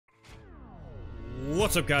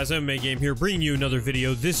What's up guys, MMAFAM here, bringing you another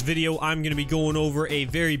video. This video I'm going to be going over a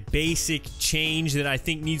very basic change that I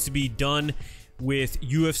think needs to be done with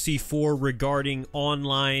UFC 4 regarding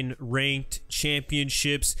online ranked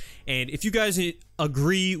championships. And if you guys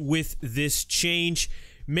agree with this change,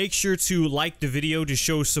 make sure to like the video to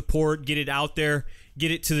show support, get it out there, get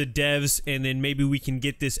it to the devs, and then maybe we can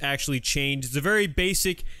get this actually changed. It's a very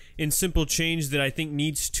basic and simple change that I think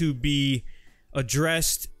needs to be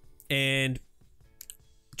addressed and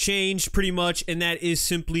changed pretty much, and that is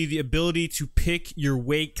simply the ability to pick your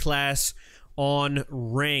weight class on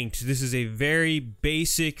ranked. This is a very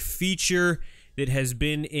basic feature that has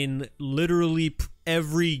been in literally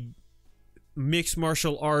every mixed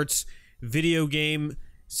martial arts video game,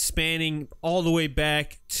 spanning all the way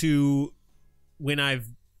back to when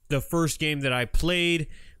the first game that I played,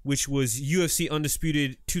 which was UFC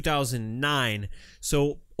Undisputed 2009.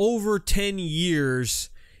 So over 10 years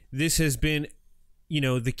this has been, you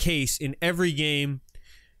know, the case. In every game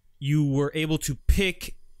you were able to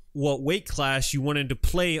pick what weight class you wanted to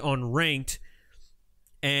play on ranked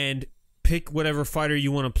and pick whatever fighter you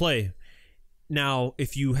want to play. Now,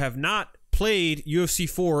 if you have not played UFC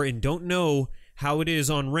 4 and don't know how it is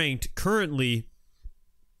on ranked currently,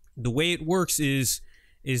 the way it works is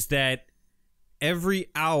that every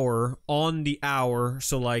hour on the hour,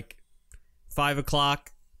 so like 5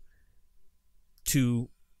 o'clock to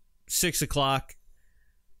 6 o'clock,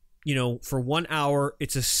 you know, for 1 hour,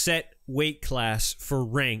 it's a set weight class for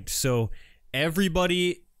ranked. So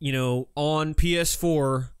everybody, you know, on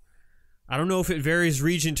PS4, I don't know if it varies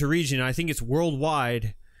region to region. I think it's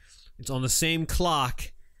worldwide. It's on the same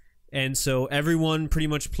clock. And so everyone pretty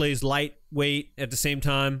much plays lightweight at the same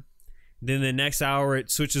time. Then the next hour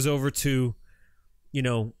it switches over to, you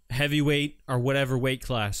know, heavyweight or whatever weight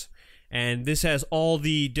class. And this has all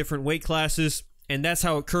the different weight classes, and that's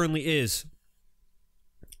how it currently is.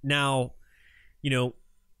 Now, you know,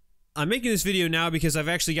 I'm making this video now because I've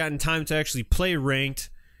actually gotten time to actually play ranked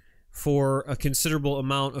for a considerable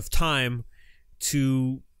amount of time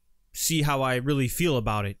to see how I really feel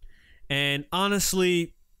about it. And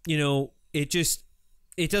honestly, you know, it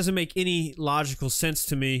doesn't make any logical sense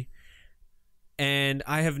to me. And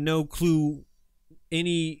I have no clue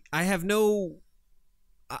I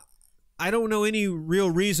don't know any real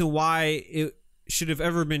reason why it should have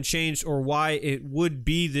ever been changed or why it would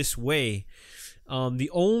be this way. The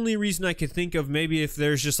only reason I could think of, maybe if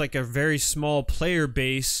there's just like a very small player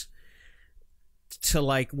base to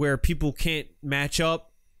like where people can't match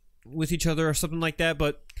up with each other or something like that,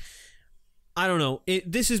 but I don't know.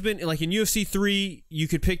 This has been like in UFC 3, you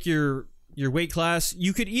could pick your weight class.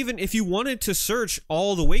 You could even, if you wanted to search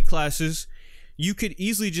all the weight classes, you could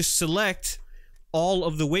easily just select all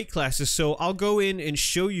of the weight classes. So I'll go in and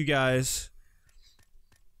show you guys.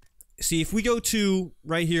 See, if we go to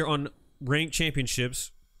right here on ranked championships,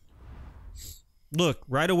 look,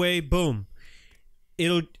 right away, boom.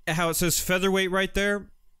 How it says featherweight right there.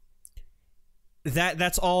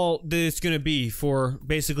 That's all that it's going to be for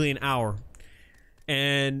basically an hour.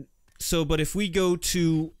 And so, but if we go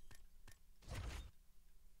to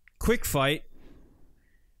quick fight,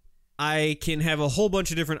 I can have a whole bunch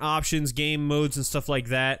of different options, game modes and stuff like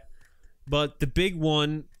that. But the big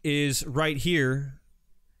one is right here,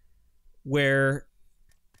 where,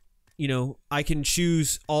 you know, I can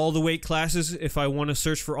choose all the weight classes if I want to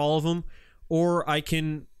search for all of them, or I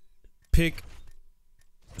can pick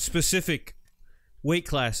specific weight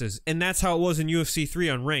classes. And that's how it was in UFC 3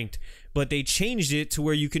 on ranked, but they changed it to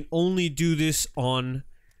where you can only do this on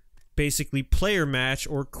basically player match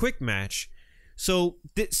or quick match. So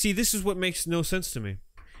see, this is what makes no sense to me.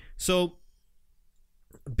 So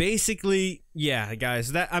basically, yeah,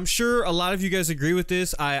 guys, that I'm sure a lot of you guys agree with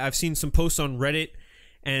this. I've seen some posts on Reddit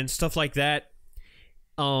and stuff like that.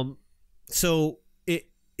 So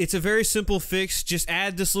it's a very simple fix. Just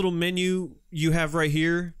add this little menu you have right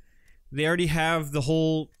here. They already have the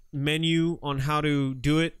whole menu on how to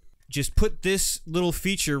do it. Just put this little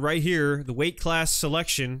feature right here, the weight class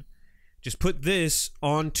selection. Just put this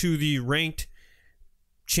onto the ranked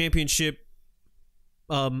championship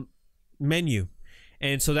menu.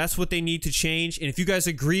 And so that's what they need to change. And if you guys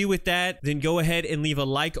agree with that, then go ahead and leave a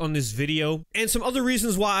like on this video. And some other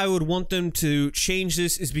reasons why I would want them to change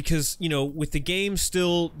this is because, you know, with the game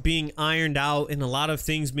still being ironed out and a lot of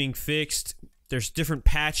things being fixed, there's different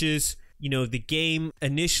patches. You know, the game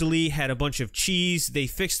initially had a bunch of cheese. They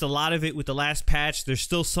fixed a lot of it with the last patch. There's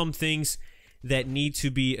still some things that need to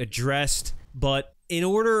be addressed, but in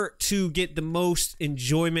order to get the most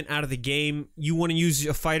enjoyment out of the game, you want to use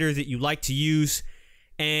a fighter that you like to use.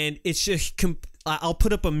 And it's just, I'll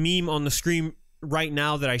put up a meme on the screen right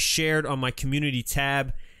now that I shared on my community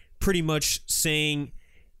tab, pretty much saying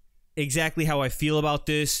exactly how I feel about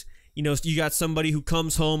this. You know, you got somebody who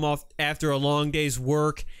comes home after a long day's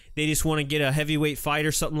work. They just want to get a heavyweight fight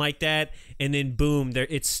or something like that, and then boom,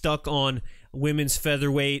 it's stuck on women's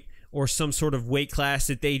featherweight or some sort of weight class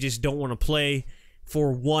that they just don't want to play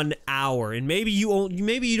for 1 hour. And maybe you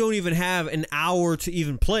don't even have an hour to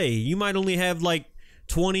even play. You might only have like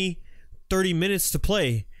 20, 30 minutes to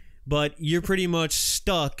play, but you're pretty much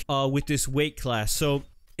stuck with this weight class. So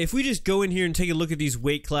if we just go in here and take a look at these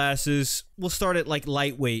weight classes, we'll start at like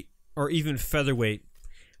lightweight or even featherweight.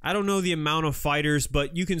 I don't know the amount of fighters,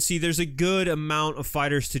 but you can see there's a good amount of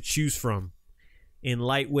fighters to choose from in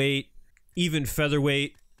lightweight, even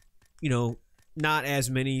featherweight. You know, not as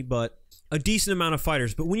many, but a decent amount of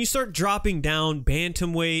fighters. But when you start dropping down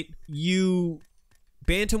bantamweight,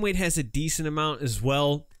 bantamweight has a decent amount as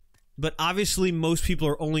well. But obviously, most people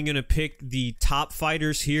are only going to pick the top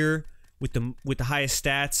fighters here with the highest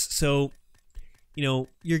stats. So, you know,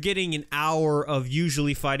 you're getting an hour of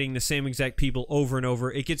usually fighting the same exact people over and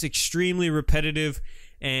over. It gets extremely repetitive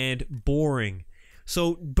and boring.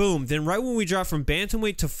 So, boom. Then right when we drop from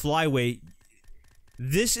bantamweight to flyweight,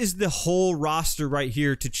 this is the whole roster right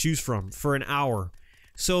here to choose from for an hour.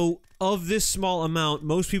 So, of this small amount,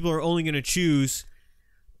 most people are only going to choose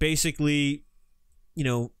basically, you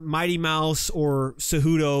know, Mighty Mouse or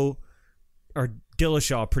Cejudo or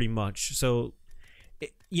Dillashaw pretty much. So,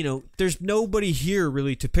 you know, there's nobody here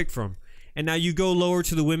really to pick from. And now you go lower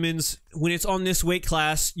to the women's. When it's on this weight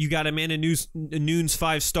class, you got Amanda Nunes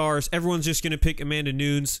 5 stars. Everyone's just going to pick Amanda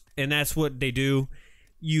Nunes, and that's what they do.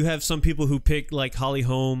 You have some people who pick like Holly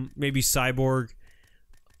Holm, maybe Cyborg.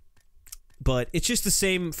 But it's just the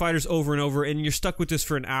same fighters over and over, and you're stuck with this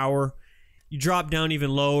for an hour. You drop down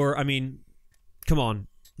even lower. I mean, come on.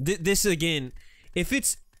 This again, if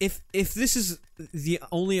this is the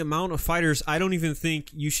only amount of fighters, I don't even think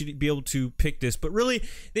you should be able to pick this. But really,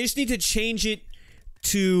 they just need to change it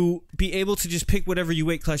to be able to just pick whatever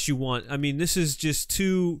weight class you want. I mean, this is just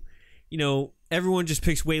too, you know, everyone just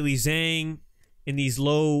picks Weili Zhang in these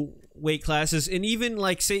low weight classes. And even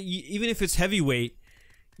like, say, even if it's heavyweight,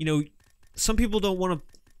 you know, some people don't want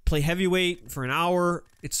to play heavyweight for an hour.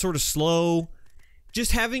 It's sort of slow.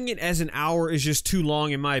 Just having it as an hour is just too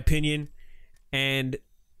long in my opinion. And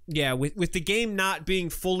yeah, with the game not being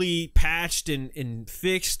fully patched and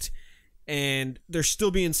fixed, and there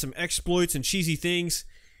still being some exploits and cheesy things,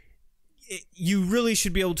 you really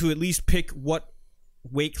should be able to at least pick what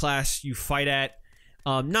weight class you fight at.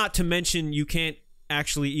 Not to mention, you can't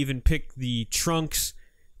actually even pick the trunks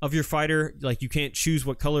of your fighter. Like, you can't choose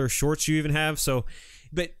what color shorts you even have. So,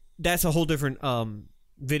 but that's a whole different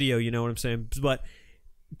video, you know what I'm saying? But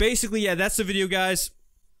basically, yeah, that's the video, guys.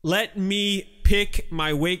 Let me pick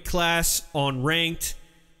my weight class on ranked.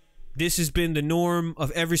 This has been the norm of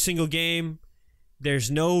every single game. There's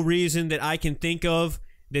no reason that I can think of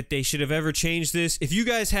that they should have ever changed this. If you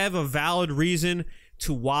guys have a valid reason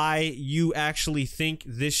to why you actually think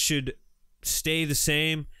this should stay the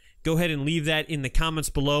same, go ahead and leave that in the comments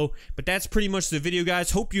below. But that's pretty much the video,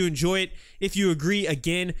 guys. Hope you enjoy it. If you agree,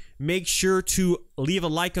 again, make sure to leave a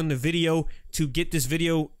like on the video to get this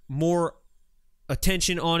video more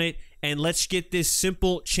attention on it, and let's get this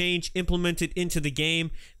simple change implemented into the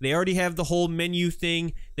game. They already have the whole menu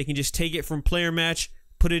thing. They can just take it from player match,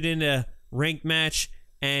 put it in a ranked match,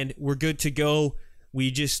 and we're good to go.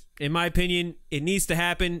 We just, in my opinion, it needs to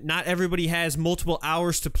happen. Not everybody has multiple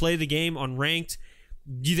hours to play the game on ranked.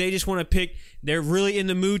 They just want to pick, they're really in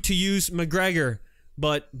the mood to use McGregor,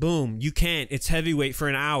 but boom, you can't. It's heavyweight for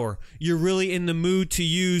an hour. You're really in the mood to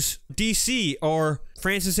use DC or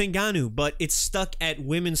Francis Ngannou, but it's stuck at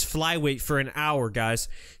women's flyweight for an hour, guys.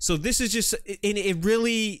 So this is just, it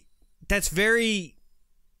really, that's very,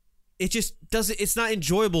 it just doesn't, it's not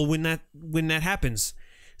enjoyable when that happens.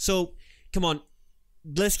 So come on,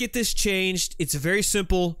 let's get this changed. It's very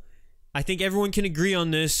simple. I think everyone can agree on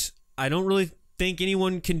this. I don't really think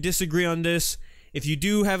anyone can disagree on this. If you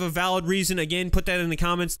do have a valid reason, again, put that in the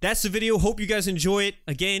comments. That's the video. Hope you guys enjoy it.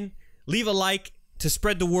 Again, leave a like to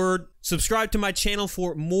spread the word. Subscribe to my channel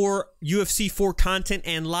for more UFC 4 content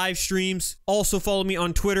and live streams. Also follow me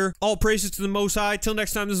on Twitter. All praises to the Most High. Till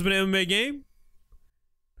next time, this has been MMA Game.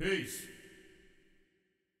 Peace.